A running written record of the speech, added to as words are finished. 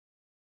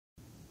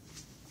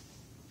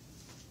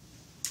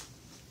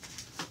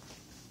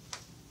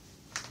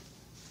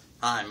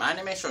Hi, my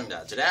name is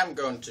Chungdha. Today I'm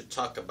going to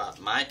talk about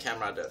my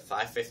camera, the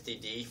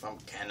 550D from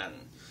Canon.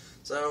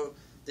 So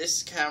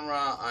this camera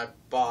I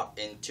bought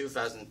in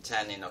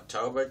 2010 in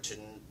October.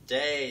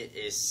 Today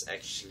is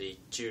actually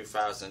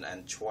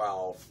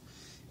 2012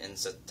 in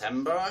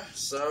September.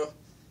 So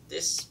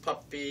this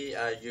puppy,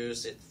 I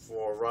used it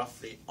for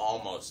roughly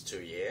almost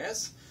 2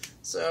 years.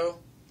 So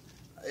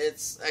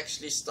it's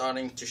actually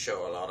starting to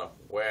show a lot of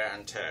wear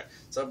and tear.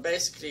 So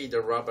basically the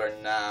rubber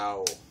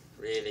now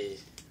really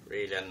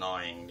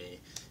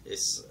annoyingly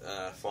is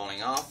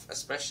falling off,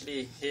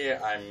 especially here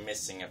I'm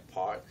missing a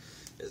part.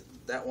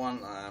 That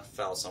one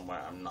fell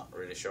somewhere, I'm not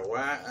really sure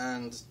where,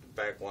 and the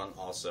back one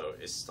also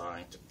is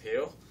starting to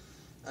peel.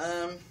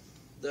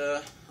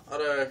 The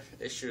other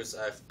issues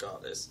I've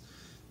got is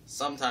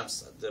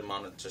sometimes the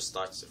monitor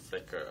starts to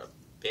flicker a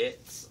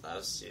bit. I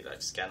see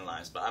like scan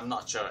lines, but I'm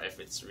not sure if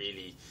it's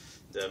really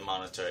the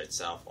monitor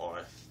itself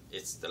or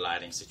it's the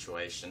lighting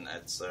situation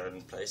at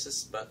certain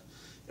places, but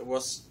it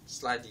was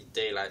slightly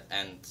daylight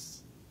and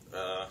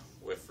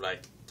with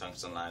like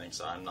tungsten lighting,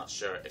 so I'm not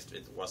sure if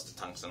it was the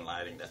tungsten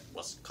lighting that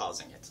was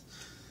causing it.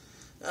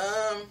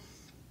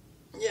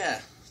 Yeah,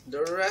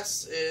 the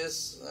rest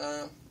is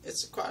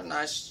it's quite a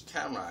nice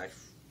camera. I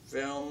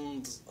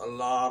filmed a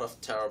lot of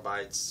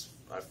terabytes.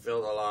 I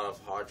filled a lot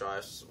of hard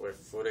drives with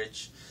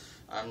footage.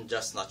 I'm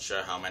just not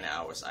sure how many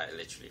hours I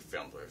literally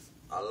filmed with.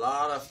 A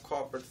lot of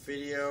corporate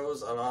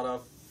videos, a lot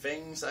of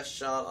things I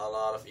shot, a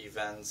lot of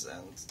events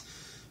and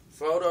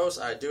photos.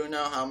 I do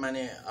know how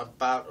many,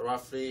 about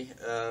roughly,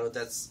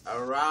 that's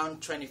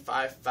around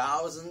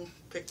 25,000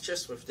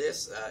 pictures with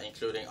this,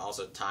 including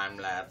also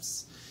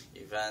time-lapse,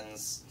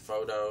 events,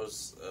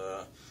 photos,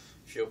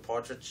 few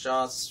portrait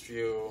shots,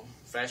 few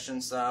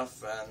fashion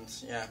stuff, and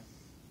yeah.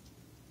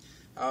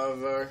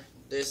 However,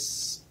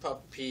 this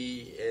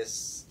puppy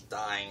is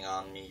dying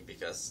on me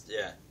because,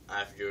 yeah,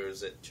 I've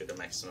used it to the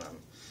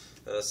maximum.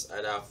 Because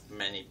I doubt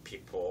many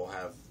people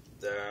have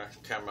their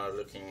camera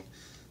looking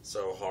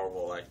so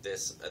horrible like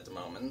this at the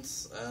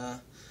moment.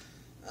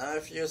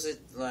 I've used it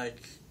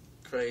like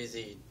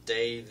crazy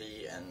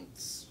daily and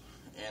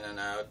in and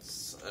out,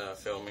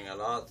 filming a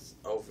lot,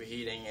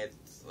 overheating it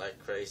like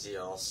crazy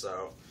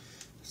also,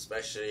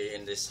 especially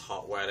in this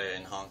hot weather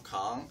in Hong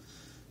Kong.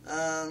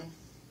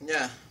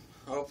 Yeah,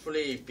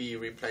 hopefully be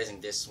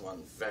replacing this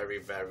one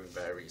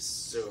very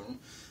soon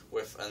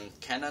with a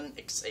Canon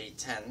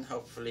XA10.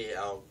 Hopefully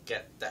I'll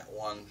get that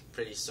one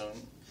pretty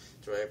soon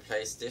to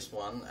replace this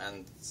one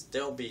and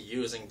still be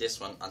using this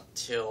one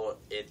until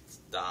it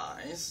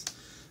dies.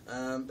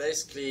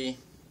 Basically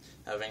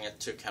having a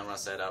 2-camera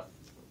setup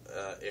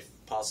if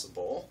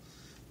possible,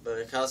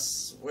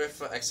 because with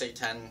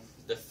XA10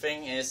 the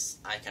thing is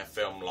I can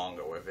film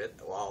longer with it,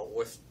 while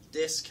with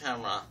this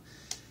camera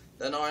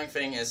the annoying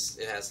thing is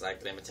it has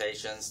like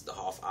limitations, the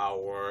half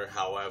hour.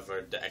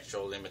 However, the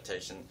actual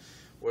limitation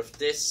with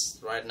this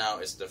right now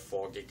is the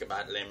 4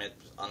 GB limit,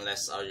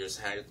 unless I use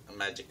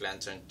Magic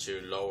Lantern to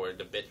lower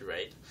the bit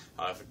rate.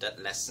 However,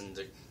 that lessens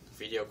the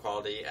video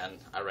quality and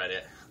I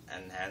rather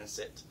enhance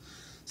it.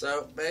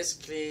 So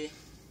basically,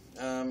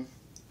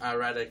 I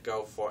rather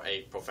go for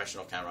a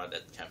professional camera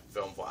that can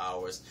film for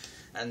hours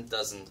and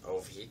doesn't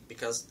overheat,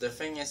 because the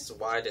thing is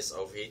why this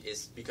overheat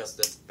is because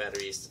the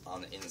battery is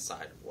on the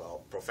inside.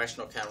 Well,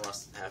 professional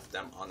cameras have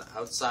them on the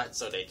outside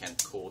so they can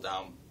cool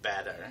down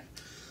better.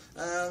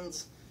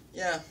 And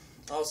yeah,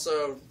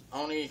 also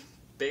only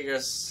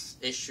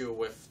biggest issue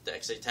with the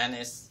XA10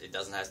 is it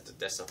doesn't have the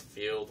depth of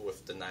field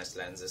with the nice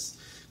lenses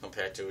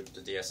compared to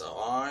the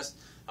DSLRs.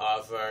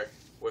 However,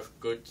 with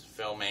good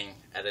filming,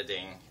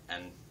 editing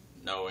and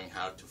knowing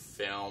how to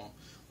film,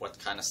 what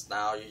kind of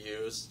style you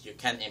use, you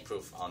can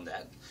improve on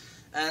that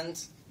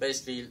and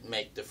basically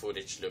make the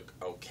footage look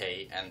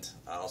okay and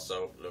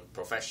also look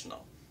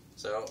professional.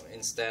 So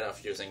instead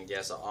of using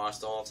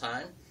DSLRs all the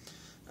time,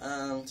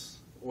 and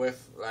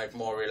with like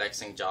more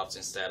relaxing jobs,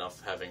 instead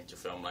of having to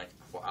film like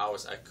for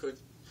hours, I could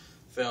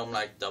film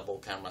like double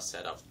camera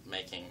setup,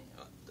 making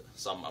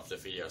some of the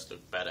videos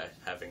look better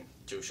having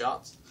 2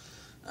 shots.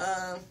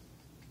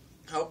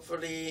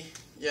 Hopefully,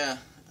 yeah,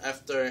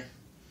 after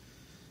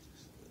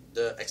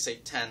the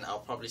XA10 I'll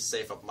probably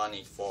save up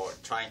money for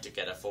trying to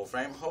get a full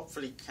frame.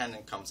 Hopefully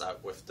Canon comes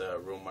out with the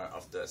rumor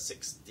of the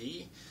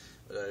 6D,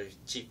 the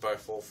cheaper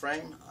full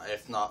frame.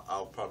 If not,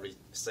 I'll probably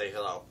save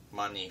up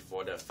money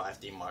for the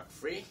 5D Mark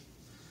III.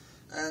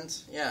 And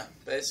yeah,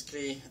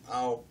 basically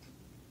I'll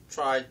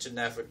try to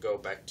never go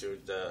back to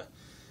the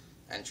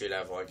entry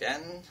level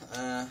again,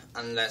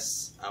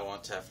 unless I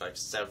want to have like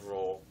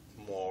several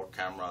more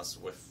cameras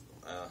with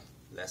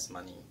less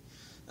money.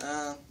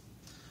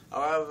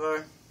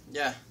 However,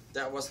 yeah,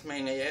 that was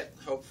mainly it.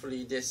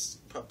 Hopefully this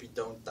puppy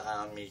don't die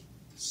on me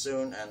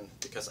soon, and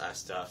because I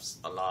still have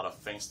a lot of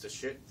things to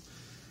shoot.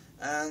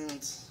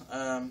 And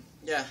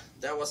yeah,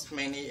 that was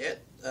mainly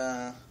it.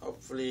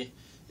 Hopefully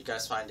you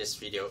guys find this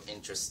video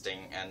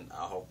interesting, and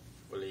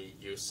hopefully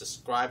you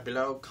subscribe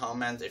below,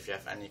 comment if you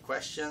have any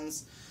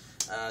questions.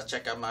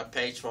 Check out my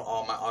page for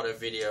all my other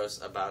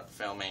videos about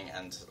filming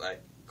and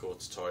like cool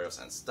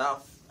tutorials and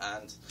stuff,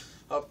 and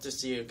hope to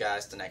see you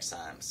guys the next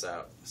time.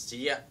 So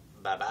see ya,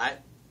 bye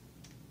bye.